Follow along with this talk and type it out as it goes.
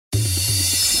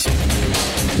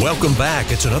Welcome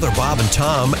back. It's another Bob and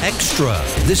Tom Extra.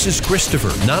 This is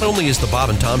Christopher. Not only is the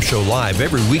Bob and Tom Show live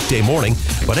every weekday morning,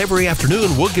 but every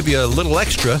afternoon we'll give you a little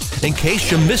extra in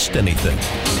case you missed anything.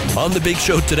 On the big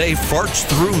show today, farts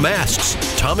through masks,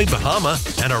 Tommy Bahama,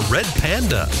 and a red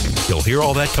panda. You'll hear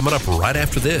all that coming up right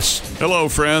after this. Hello,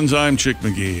 friends. I'm Chick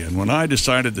McGee, and when I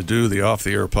decided to do the Off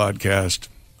the Air podcast,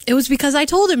 it was because I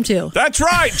told him to. That's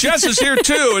right. Jess is here,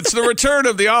 too. It's the return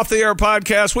of the Off the Air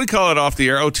podcast. We call it Off the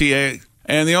Air, OTA.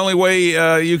 And the only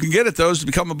way you can get it, though, is to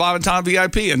become a Bob and Tom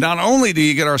VIP. And not only do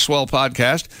you get our swell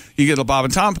podcast, you get a Bob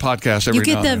and Tom podcast every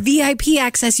day. You get the VIP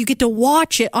access. You get to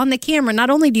watch it on the camera. Not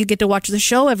only do you get to watch the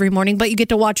show every morning, but you get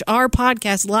to watch our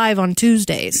podcast live on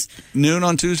Tuesdays. Noon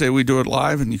on Tuesday, we do it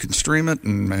live, and you can stream it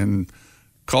and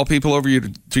call people over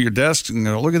to your desk and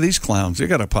go, look at these clowns. They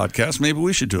got a podcast. Maybe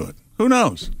we should do it. Who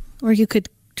knows? Or you could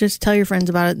just tell your friends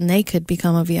about it, and they could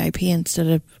become a VIP instead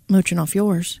of mooching off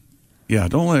yours. Yeah,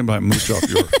 don't let anybody mooch off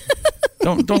your.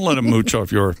 Don't let him mooch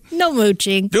off your. No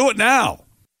mooching. Do it now.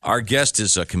 Our guest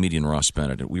is comedian Ross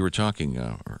Bennett. We were talking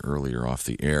earlier off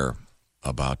the air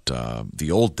about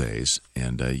the old days,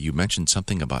 and you mentioned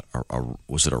something about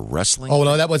was it a wrestling? Oh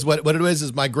no, that was what it was.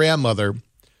 Is my grandmother,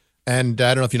 and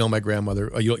I don't know if you know my grandmother.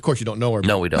 Of course, you don't know her.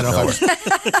 No, we don't know her.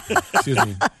 Excuse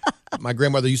me. My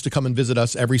grandmother used to come and visit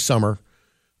us every summer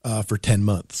for 10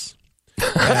 months.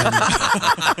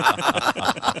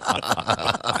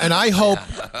 And I hope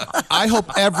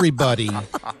everybody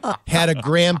had a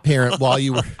grandparent while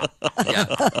you were.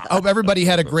 I hope everybody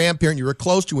had a grandparent you were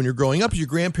close to when you're growing up. Your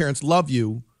grandparents love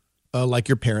you like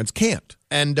your parents can't.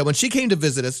 And when she came to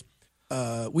visit us,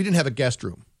 we didn't have a guest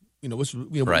room.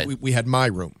 Right. We had my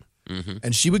room,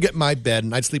 and she would get my bed,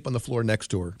 and I'd sleep on the floor next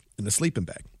to her in the sleeping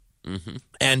bag.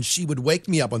 And she would wake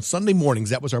me up on Sunday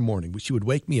mornings. That was our morning. She would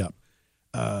wake me up.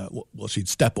 She'd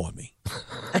step on me,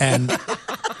 and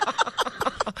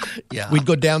we'd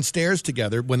go downstairs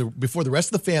together before the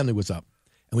rest of the family was up,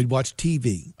 and we'd watch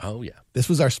TV. Oh yeah, this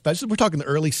was our special. We're talking the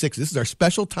early '60s. This is our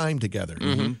special time together.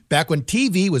 Back when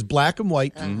TV was black and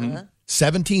white,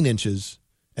 17 inches,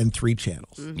 and 3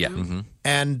 channels. Yeah,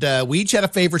 and we each had a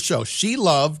favorite show. She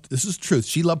loved. This is truth.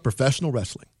 She loved professional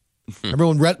wrestling. Remember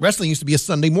when wrestling used to be a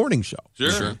Sunday morning show?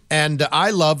 Sure. And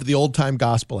I loved the old time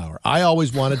gospel hour. I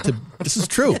always wanted to. This is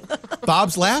true.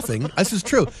 Bob's laughing. This is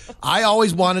true. I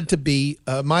always wanted to be.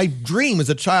 My dream as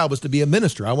a child was to be a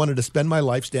minister. I wanted to spend my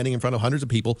life standing in front of hundreds of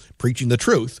people preaching the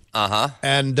truth.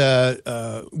 And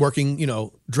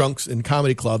working, drunks in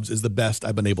comedy clubs is the best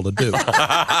I've been able to do.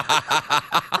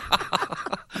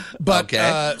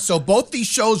 But so both these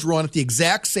shows were on at the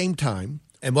exact same time.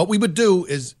 And what we would do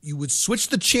is you would switch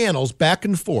the channels back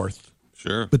and forth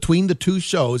between the two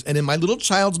shows. And in my little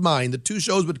child's mind, the two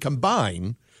shows would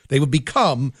combine. They would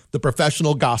become the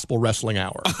Professional Gospel Wrestling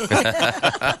Hour.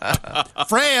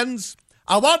 Friends,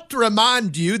 I want to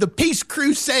remind you the Peace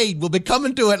Crusade will be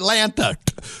coming to Atlanta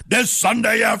this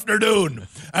Sunday afternoon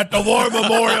at the War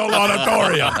Memorial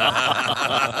Auditorium,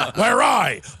 where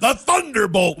I, the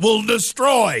Thunderbolt, will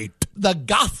destroy the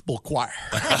Gospel Choir,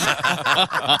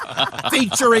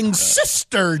 featuring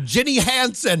Sister Jenny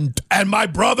Hansen and my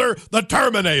brother, the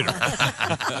Terminator.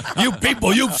 You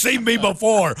people, you've seen me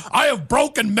before. I have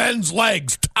broken men's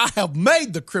legs. I have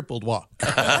made the crippled walk.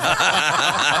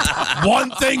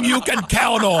 One thing you can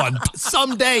count on.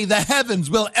 Someday the heavens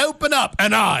will open up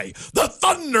and I, the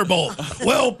Thunderbolt,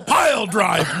 will pile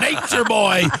drive Nature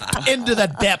Boy into the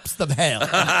depths of hell.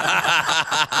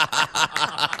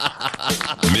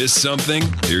 Miss something?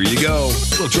 Here you go.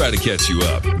 We'll try to catch you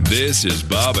up. This is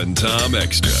Bob and Tom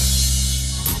Extra.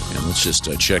 And let's just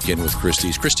check in with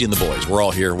Christy. Christy and the boys. We're all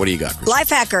here. What do you got, Christy?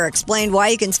 Lifehacker explained why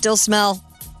you can still smell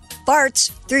farts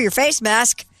through your face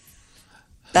mask.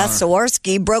 Beth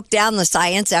Sawarski broke down the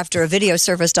science after a video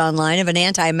surfaced online of an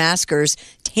anti-masker's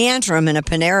tantrum in a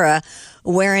Panera,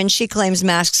 wherein she claims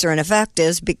masks are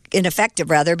ineffective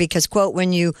because, quote,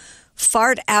 when you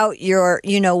fart out your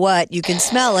you-know-what, you can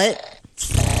smell it.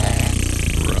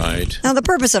 Right. Now, the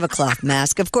purpose of a cloth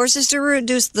mask, of course, is to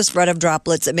reduce the spread of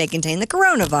droplets that may contain the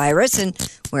coronavirus,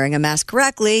 and wearing a mask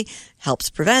correctly helps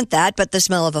prevent that. But the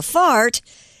smell of a fart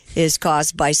is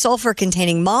caused by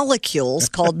sulfur-containing molecules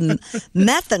called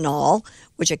methanol,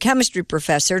 which a chemistry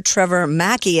professor, Trevor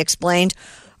Mackey, explained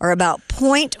are about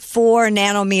 0.4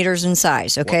 nanometers in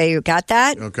size. Okay, you got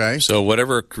that? Okay. So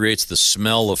whatever creates the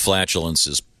smell of flatulence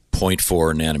is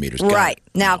 0.4 nanometers. Right.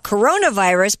 Now,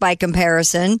 coronavirus, by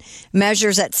comparison,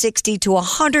 measures at 60 to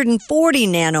 140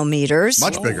 nanometers.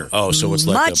 Much bigger. Oh, so it's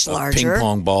like much a larger, ping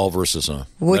pong ball versus a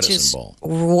medicine ball. Which is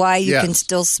why you can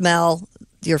still smell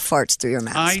your farts through your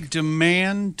mask. I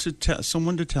demand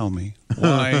someone to tell me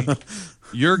why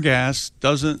your gas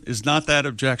is not that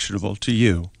objectionable to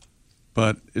you,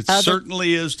 but it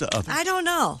certainly is to others. I don't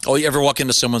know. Oh, you ever walk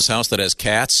into someone's house that has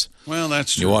cats? Well,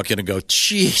 that's true. You walk in and go,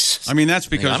 jeez. I mean, that's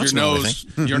because I don't smell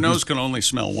your nose can only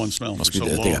smell one smell for so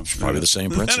long. Yeah, probably the same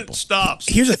Then principle. it stops.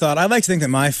 Here's a thought. I like to think that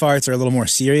my farts are a little more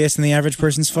serious than the average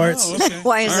person's farts. Oh, okay.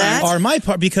 Why is that? Are my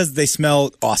part because they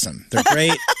smell awesome. They're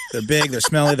great. They're big. They're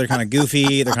smelly. They're kind of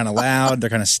goofy. They're kind of loud. They're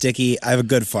kind of sticky. I have a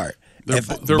good fart.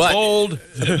 They're bold.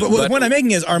 But what I'm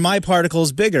making is, are my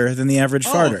particles bigger than the average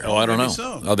farter? Oh, I don't know.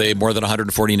 so. Are they more than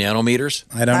 140 nanometers?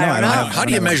 I don't know. How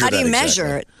do you measure How that? do you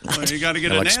measure exactly? it? Well, you got to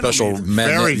get Like a special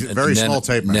nanometer. Very small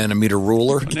tape measure. nanometer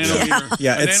ruler. Nanometer.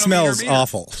 Yeah, A it nanometer smells meter.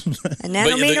 awful. A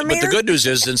nanometer But meter? the good news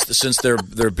is, since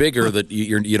they're bigger, that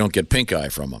you don't get pink eye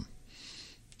from them.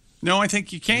 No, I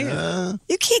think you can.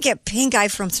 You can't get pink eye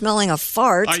from smelling a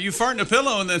fart. Are you farting a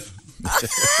pillow and then?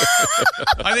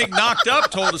 I think Knocked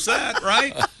Up told us that,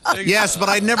 right? Yes, but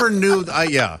I never knew. I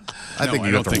think I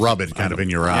you don't have to think- rub it kind of in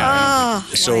your eye.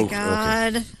 Oh, So, my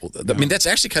God. I mean, that's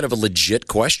actually kind of a legit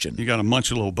question. You got to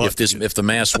munch a little butt. If the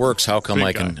mask works, how come Big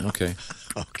I can? guy. Okay,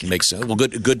 makes sense. Well,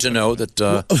 good to know that.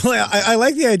 Well, I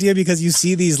like the idea because you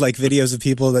see these like videos of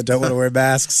people that don't want to wear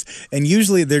masks, and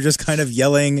usually they're just kind of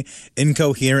yelling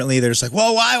incoherently. They're just like,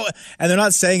 "Well, why?" And they're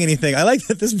not saying anything. I like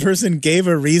that this person gave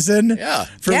a reason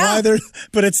for why they're,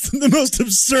 but it's the most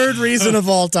absurd reason of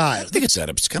all time. I think it's that.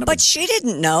 It's kind of. But she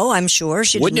didn't know, I'm sure.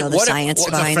 She didn't know the science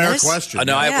behind fair this. question.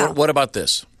 no, Yeah. what about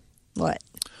this? What?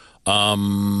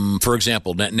 For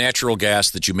example, natural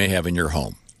gas that you may have in your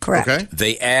home. Correct. Okay.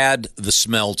 They add the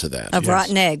smell to that Of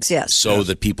rotten eggs, yes. so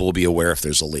that people will be aware if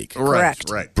there's a leak. Correct.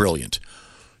 Right. Brilliant.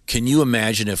 Can you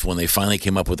imagine if when they finally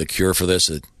came up with a cure for this,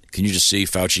 can you just see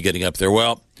Fauci getting up there?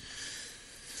 Well,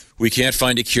 we can't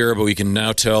find a cure, but we can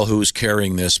now tell who's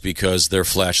carrying this because their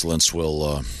flatulence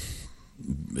will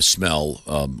smell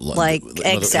Like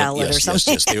egg salad or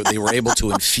something. Yes. They were able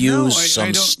to infuse I some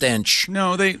don't- stench.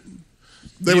 No, They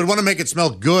would want to make it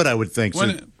smell good, I would think.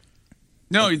 So,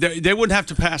 No, they wouldn't have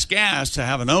to pass gas to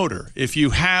have an odor. If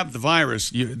you have the virus,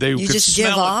 they could just give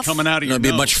smell off? it coming out of your It'd be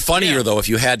nose. much funnier, though, if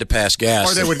you had to pass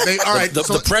gas. Or they would. All right.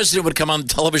 The president would come on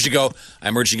television and go,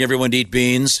 I'm urging everyone to eat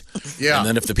beans. Yeah. And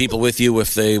then if the people with you,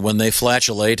 when they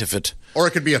flatulate, if it... or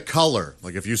it could be a color,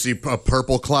 like if you see a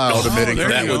purple cloud emitting. there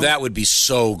from you go. that would be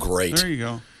so great. There you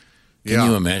go. Can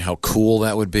you imagine how cool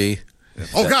that would be?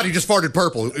 Oh God, he just farted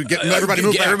purple. Everybody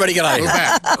move back. Everybody get out of Move here.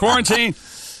 back. Quarantine.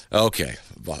 Okay.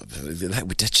 Well,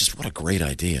 that's just what a great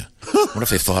idea. What if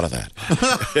they thought of that?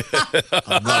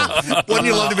 Wouldn't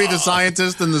you love to be the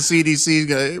scientist and the CDC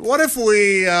guy? What if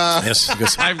we? Yes,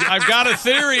 because I've got a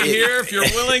theory here. If you're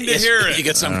willing to hear it, you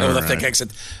get some with a thick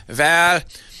accent. Well,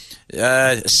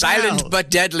 silent but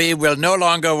deadly will no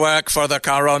longer work for the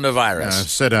coronavirus.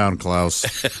 Sit down, Klaus.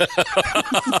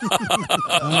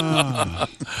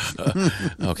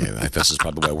 Okay, this is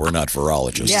probably why we're not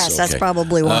virologists. Yes, that's Okay.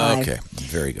 probably why. Okay,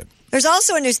 very good. There's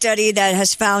also a new study that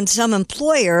has found some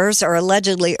employers are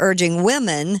allegedly urging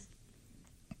women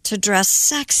to dress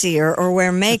sexier or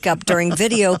wear makeup during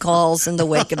video calls in the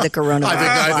wake of the coronavirus.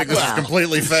 I think this is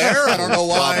completely fair. I don't know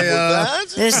why.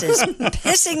 This is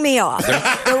pissing me off.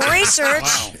 The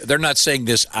research, They're not saying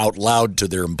this out loud to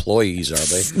their employees, are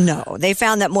they? no, they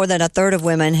found that more than a third of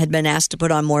women had been asked to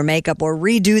put on more makeup or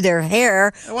redo their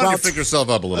hair. Why don't you pick yourself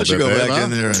up a little I should bit? go babe, back huh?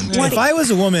 in there and If I was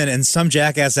a woman and some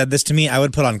jackass said this to me, I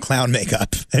would put on clown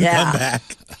makeup and come back.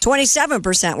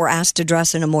 27% were asked to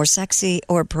dress in a more sexy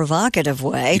or provocative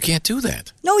way. You can't do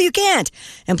that. No, you can't.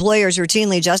 Employers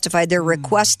routinely justified their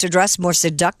request to dress more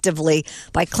seductively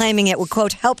by claiming it would,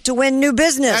 quote, help to win new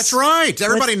business. That's right.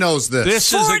 Everybody knows this.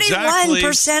 this is exactly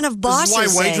 41% of bosses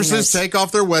This is why waitresses saying this. take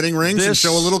off their wedding rings and This-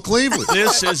 show a little cleavage.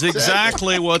 This is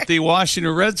exactly what the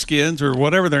Washington Redskins, or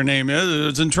whatever their name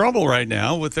is in trouble right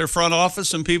now with their front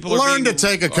office, and people are Learn to being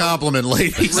take a compliment,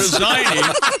 ladies. resigning.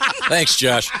 Thanks,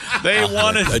 Josh. They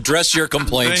wanted Address your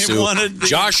complaints They to wanted the-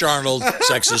 Josh Arnold,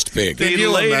 sexist pig. the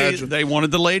you ladies. imagine? They wanted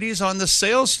the ladies on the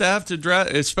sales staff to dress,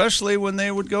 especially when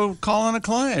they would go call on a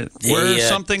client, wear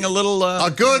something a little. A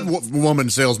good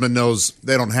woman salesman knows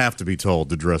they don't have to be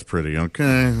told to dress pretty,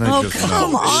 okay? They Oh, just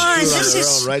come know. on. do it on This their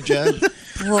is, own, right, Jen?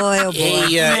 boy, oh, boy.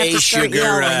 Hey,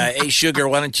 sugar,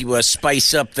 why don't you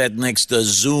spice up that next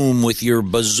Zoom with your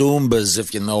bazoombas,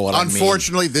 if you know what I mean?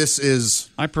 Unfortunately, this is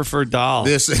I prefer doll.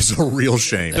 a real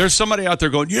shame. There's somebody out there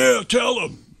going, yeah, tell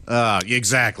them.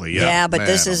 Exactly. Yeah, Yeah, but man.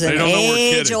 this is an They don't know we're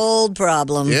kidding. age-old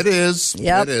problem. It is.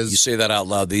 Yep. It You is. say that out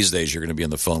loud these days, you're going to be on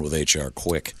the phone with HR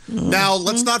quick. Now,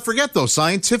 let's not forget, though,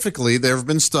 scientifically, there have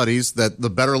been studies that the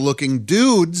better-looking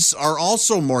dudes are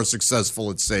also more successful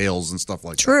at sales and stuff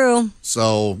like that. True.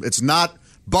 So it's not,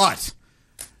 but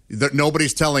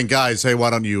nobody's telling guys, hey, why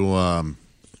don't you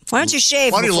Why don't you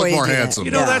shave Why do you before look more do that? handsome?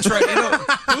 You know, that's right. You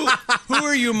know, who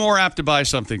are you more apt to buy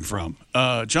something from?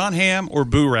 John Hamm or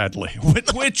Boo Radley?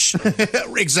 Which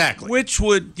exactly. Which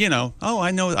would,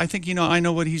 I think I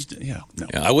know what he's doing. Yeah, no.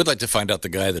 Yeah, I would like to find out the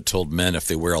guy that told men if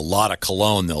they wear a lot of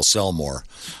cologne, they'll sell more.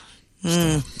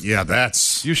 Yeah,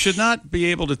 that's... You should not be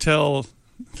able to tell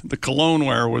the cologne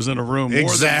wearer was in a room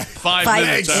more than 5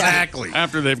 minutes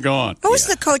after they've gone. Who was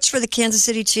the coach for the Kansas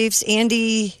City Chiefs?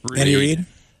 Andy Reid?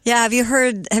 Yeah, have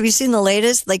you seen the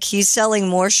latest? Like, he's selling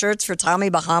more shirts for Tommy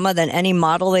Bahama than any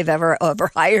model they've ever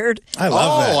hired. I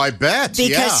love that. Oh, I bet.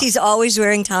 Because he's always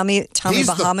wearing Tommy he's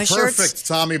Bahama the shirts. perfect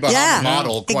Tommy Bahama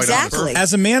model, quite exactly. honestly.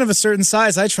 As a man of a certain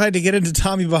size, I tried to get into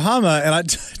Tommy Bahama, and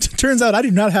turns out I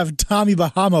do not have Tommy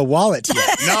Bahama wallet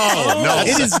yet. No.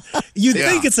 It is. You'd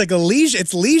think it's like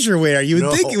it's leisure wear. You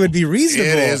would think it would be reasonable.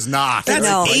 It is not. That's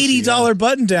 $80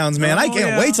 button downs, man. I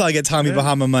can't wait till I get Tommy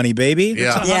Bahama money, baby.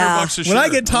 Yeah. $100 a When I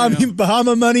shirt. get Tommy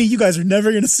Bahama money, you guys are never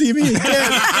going to see me again.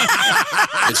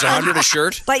 It's $100 a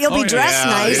shirt. But you'll be dressed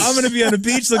nice. I'm going to be on the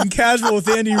beach looking casual with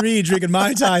Andy Reid drinking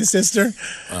Mai Tai, sister.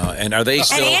 And are they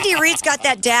still? And Andy Reid's got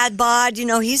that dad bod. You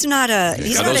know, he's not a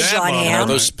John Are Hamm.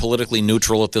 those politically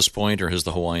neutral at this point, or has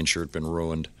the Hawaiian shirt been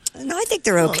ruined? No, I think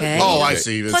they're okay. Oh, I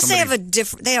see. Plus,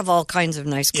 they have all kinds of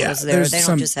nice clothes there. there's They don't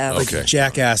some, just have like,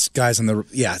 jackass guys on the.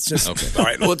 Yeah, it's just. Okay. All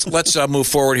right. Let's move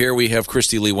forward here. We have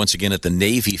Christy Lee once again at the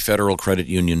Navy Federal Credit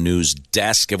Union News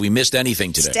Desk. Have we missed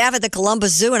anything today? Staff at the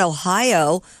Columbus Zoo in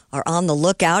Ohio are on the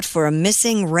lookout for a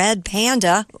missing red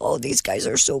panda. Oh, these guys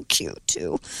are so cute,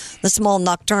 too. The small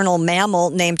nocturnal mammal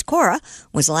named Cora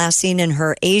was last seen in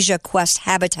her Asia Quest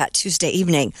habitat Tuesday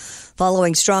evening.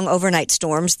 Following strong overnight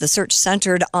storms, the search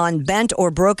centered on bent or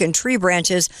broken tree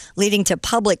branches leading to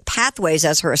public pathways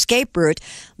as her escape route.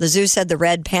 The zoo said the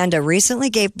red panda recently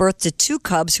gave birth to 2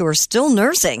 cubs who are still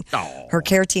nursing. Her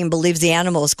care team believes the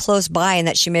animal is close by and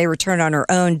that she may return on her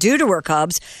own due to her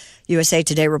cubs. USA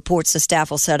Today reports the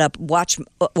staff will set up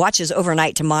watches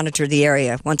overnight to monitor the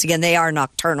area. Once again, they are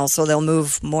nocturnal, so they'll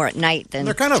move more at night than.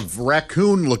 They're kind of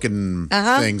raccoon-looking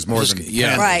things more than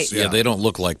pandas. Right. Yeah, they don't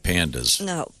look like pandas.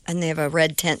 No, and they have a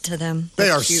red tent to them. They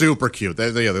They're are cute. super cute. They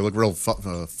look real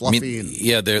fluffy.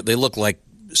 They look like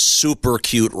super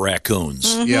cute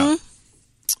raccoons. Yeah.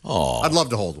 Oh, I'd love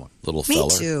to hold one. Little Me feller.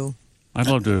 too. I'd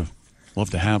love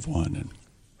to have one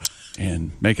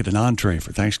and make it an entree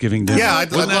for Thanksgiving dinner. Yeah,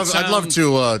 I'd love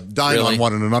to dine Really? on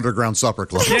one in an underground supper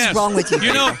club. What's wrong with you?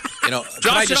 You know, Can I Josh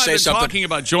and I just have say been something? talking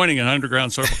about joining an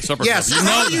underground supper Yes, club.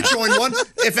 how do you join one?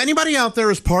 If anybody out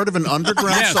there is part of an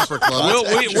underground Yes. supper club,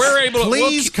 We're able.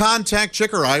 please contact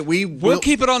Chick or I. We'll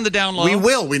keep it on the down low. We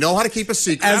will. We know how to keep a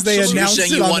secret. As they Absolutely. You're announce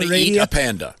saying it you on want the to eat radio. a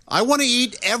panda? I want to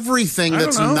eat everything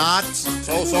that's know. not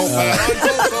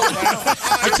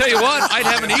I tell you what, I'd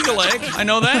have an eagle egg. I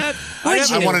know that.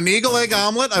 I want an eagle egg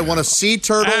omelet. I want a sea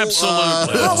turtle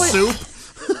Absolutely. soup.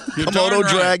 Komodo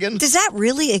dragon. Does that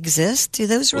really exist? Do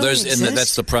those really exist? And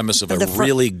that's the premise of a The fr-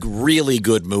 really, really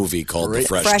good movie called The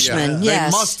Freshman. Freshman.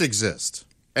 Yes. They must exist.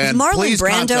 Is And Marlon please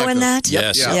Brando contact in us. that?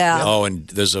 Yes. Yeah. Oh,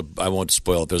 and I won't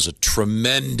spoil it. There's a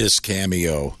tremendous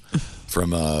cameo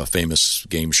from a famous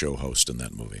game show host in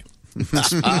that movie.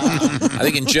 I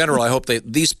think in general, I hope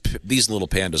these little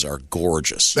pandas are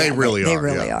gorgeous. They really they are.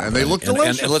 really yeah. are. And they look And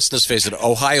delicious. let's just face it,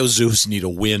 Ohio zoos need a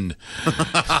win.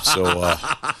 So,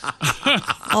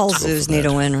 All zoos need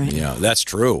a win, right? yeah, that's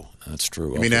true. That's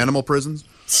true. You mean animal prisons?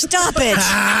 Stop it.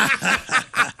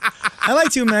 I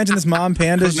like to imagine this mom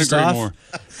panda Couldn't just agree off, more.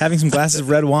 having some glasses of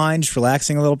red wine, just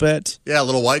relaxing a little bit. Yeah, a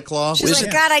little White Claw. She's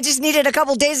like, God, I just needed a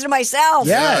couple days to myself.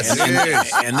 Yes.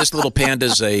 And this little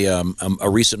panda's a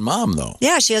recent mom, though.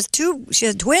 Yeah, she has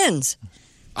twins.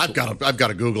 I've got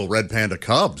to Google red panda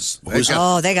cubs. Who's-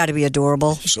 They got to be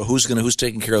adorable. So who's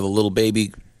taking care of the little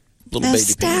baby The baby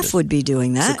staff panda? would be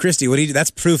doing So, that. Christy, that's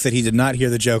proof that he did not hear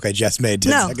the joke I just made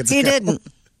 10 No, seconds he ago. didn't.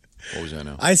 What was that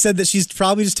now? I said that she's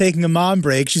probably just taking a mom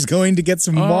break. She's going to get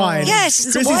some wine. Yes,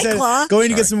 it's a Christy White said, Claw. going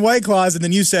to get some White Claws, and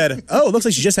then you said, "Oh, it looks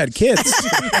like she just had kids."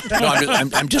 No,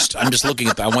 I'm just looking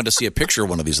at that. I wanted to see a picture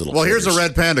of one of these little. Well, here's a critters.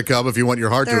 red panda cub if you want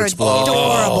your heart They're to explode.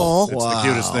 adorable. It's the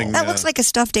cutest thing. That looks like a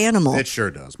stuffed animal. It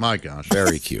sure does. My gosh.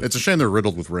 Very cute. It's a shame they're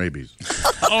riddled with rabies.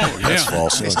 Oh, yeah. That's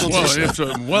false. Well, it's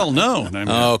well known. I mean,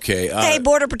 Okay. Hey,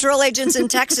 Border Patrol agents in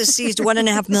Texas seized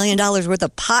 $1.5 million worth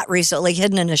of pot recently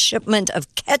hidden in a shipment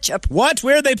of ketchup. What?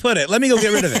 Where'd they put it? Let me go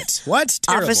get rid of it. What?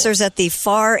 Terrible. Officers at the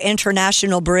Far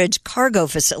International Bridge cargo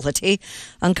facility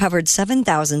uncovered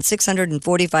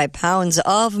 7,645 pounds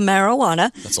of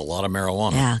marijuana. That's a lot of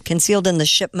marijuana. Yeah, concealed in the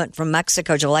shipment from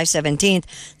Mexico July 17th.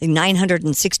 The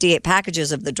 968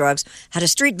 packages of the drugs had a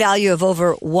street value of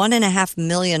over $1.5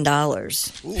 million.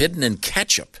 Hidden in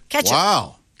ketchup. Ketchup.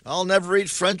 Wow. I'll never eat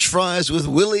French fries with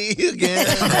Willie again.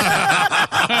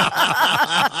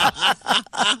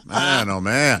 Man, oh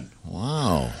man.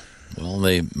 Wow. Well,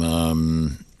 they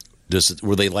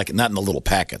were they like not in the little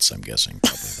packets? I'm guessing.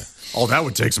 Probably. Oh, that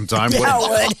would take some time. Yeah,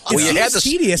 wouldn't it? Well, you had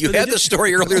tedious, but the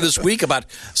story earlier this week about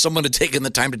someone had taken the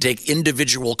time to take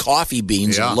individual coffee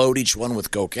beans and load each one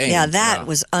with cocaine. Yeah, that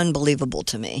was unbelievable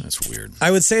to me. That's weird. I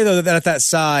would say, though, that at that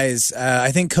size,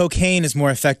 I think cocaine is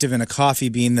more effective in a coffee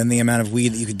bean than the amount of weed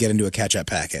that you could get into a ketchup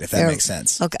packet, if that makes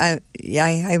sense. Okay,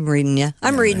 I'm reading you.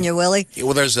 I'm reading you, Willie. Yeah,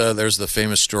 well, there's the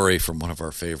famous story from one of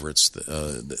our favorites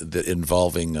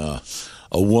involving a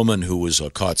woman who was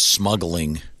caught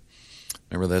smuggling.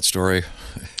 Remember that story?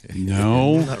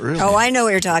 No. Not really. Oh, I know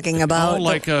what you're talking about. Oh,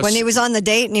 like when he was on the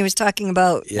date and he was talking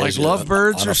about like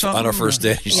lovebirds or something? On our first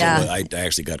date, he said, I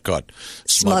actually got caught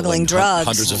smuggling drugs.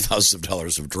 Hundreds of thousands of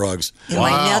dollars of drugs. In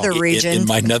my nether region. In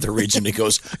my nether region. He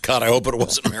goes, God, I hope it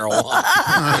wasn't marijuana.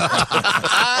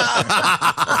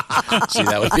 See,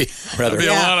 that would be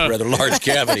rather large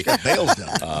cavity. Bails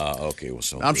down. Okay, well,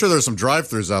 so I'm sure there's some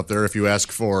drive-thrus out there. If you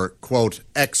ask for, quote,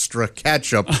 extra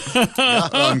ketchup,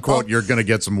 unquote, you're going to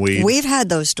get some weed. We've had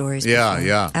those stories. Yeah, before.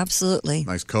 yeah. Absolutely.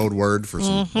 Nice code word for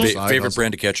some favorite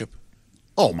brand of ketchup?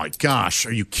 Oh, my gosh.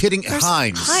 Are you kidding?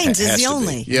 Heinz. Heinz is the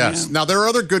only. Yes. Yeah. Now, there are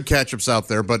other good ketchups out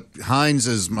there, but Heinz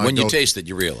is my When you taste it,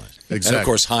 you realize. Exactly. And, of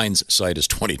course, Heinz site is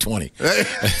 2020.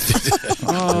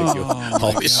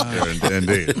 Always.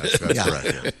 Indeed. That's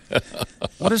right.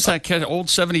 What is that ketchup? Old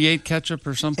 78 ketchup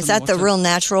or something? Is that the real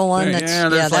natural one?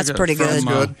 That's pretty good.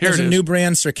 There's a new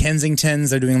brand, Sir Kensington's.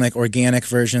 They're doing like organic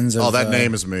versions of. Oh, that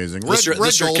name is amazing. The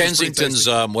Sir Kensington's,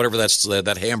 whatever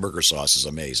that hamburger sauce is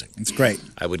amazing. It's great.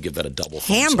 I would give that a double.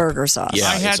 Hamburger sauce. Yeah,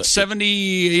 I had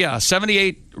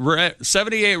 78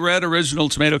 red original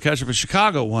tomato ketchup in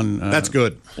Chicago that's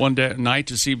good. One night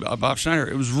to see Bob Schneider.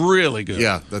 It was really good.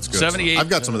 Yeah, that's good. 78. I've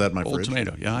got some of that in my old fridge.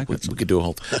 Tomato. Yeah, I got some. We could do a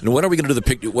whole. And when are we going to do the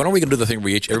pic? When are we going to do the thing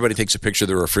where everybody takes a picture of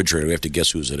the refrigerator? We have to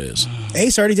guess whose it is.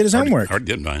 Ace already did his homework. Already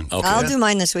did mine. Okay. I'll do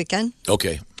mine this weekend.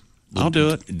 Okay. I'll do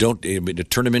it. Don't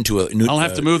turn him into a new. I'll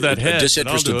have to move that head. A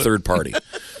disinterested third party.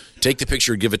 Take the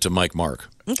picture and give it to Mike Mark.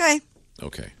 Okay.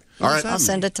 Okay. All right. I'll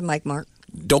send it to Mike Mark.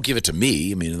 Don't give it to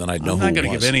me. I mean, then I'd know I'm who not going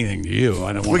to it was. give anything to you.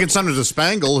 I don't. We can send it to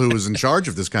Spangle, who is in charge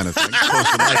of this kind of thing.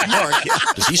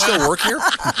 Does he still work here?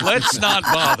 Let's not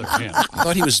bother him. I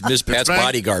thought he was Ms. Pat's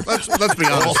bodyguard. Let's be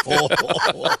honest.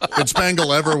 Did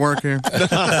Spangle ever work here?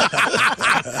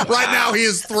 Right now, he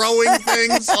is throwing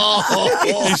things.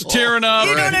 He's tearing up.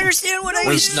 You don't understand what I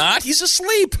mean. He's not. He's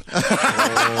asleep.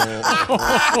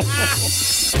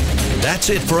 That's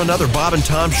it for another Bob and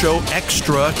Tom Show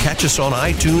Extra. Catch us on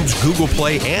iTunes, Google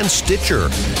Play, and Stitcher.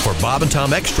 For Bob and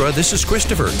Tom Extra, this is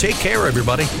Christopher. Take care,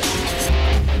 everybody.